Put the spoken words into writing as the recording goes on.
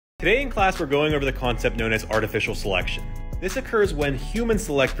Today in class, we're going over the concept known as artificial selection. This occurs when humans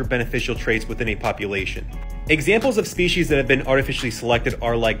select for beneficial traits within a population. Examples of species that have been artificially selected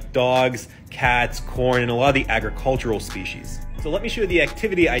are like dogs, cats, corn, and a lot of the agricultural species. So let me show you the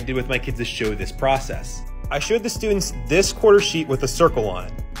activity I did with my kids to show this process. I showed the students this quarter sheet with a circle on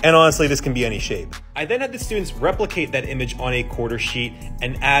it. And honestly, this can be any shape. I then had the students replicate that image on a quarter sheet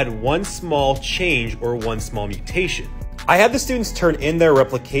and add one small change or one small mutation. I had the students turn in their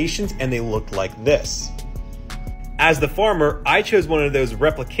replications and they looked like this. As the farmer, I chose one of those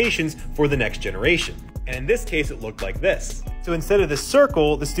replications for the next generation. And in this case, it looked like this. So instead of this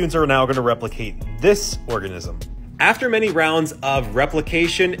circle, the students are now going to replicate this organism. After many rounds of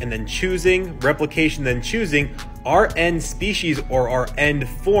replication and then choosing, replication, then choosing, our end species or our end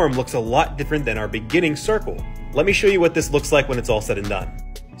form looks a lot different than our beginning circle. Let me show you what this looks like when it's all said and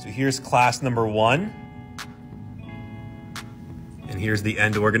done. So here's class number 1. And here's the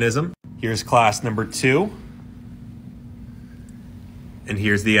end organism. Here's class number 2. And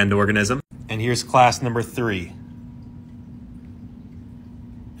here's the end organism. And here's class number 3.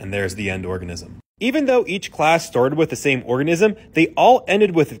 And there's the end organism. Even though each class started with the same organism, they all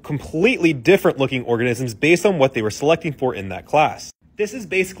ended with completely different looking organisms based on what they were selecting for in that class. This is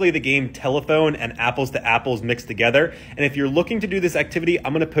basically the game Telephone and Apples to Apples mixed together. And if you're looking to do this activity,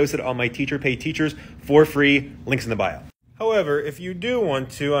 I'm going to post it on my Teacher Pay Teachers for free. Links in the bio. However, if you do want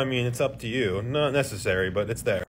to, it's up to you. Not necessary, but it's there.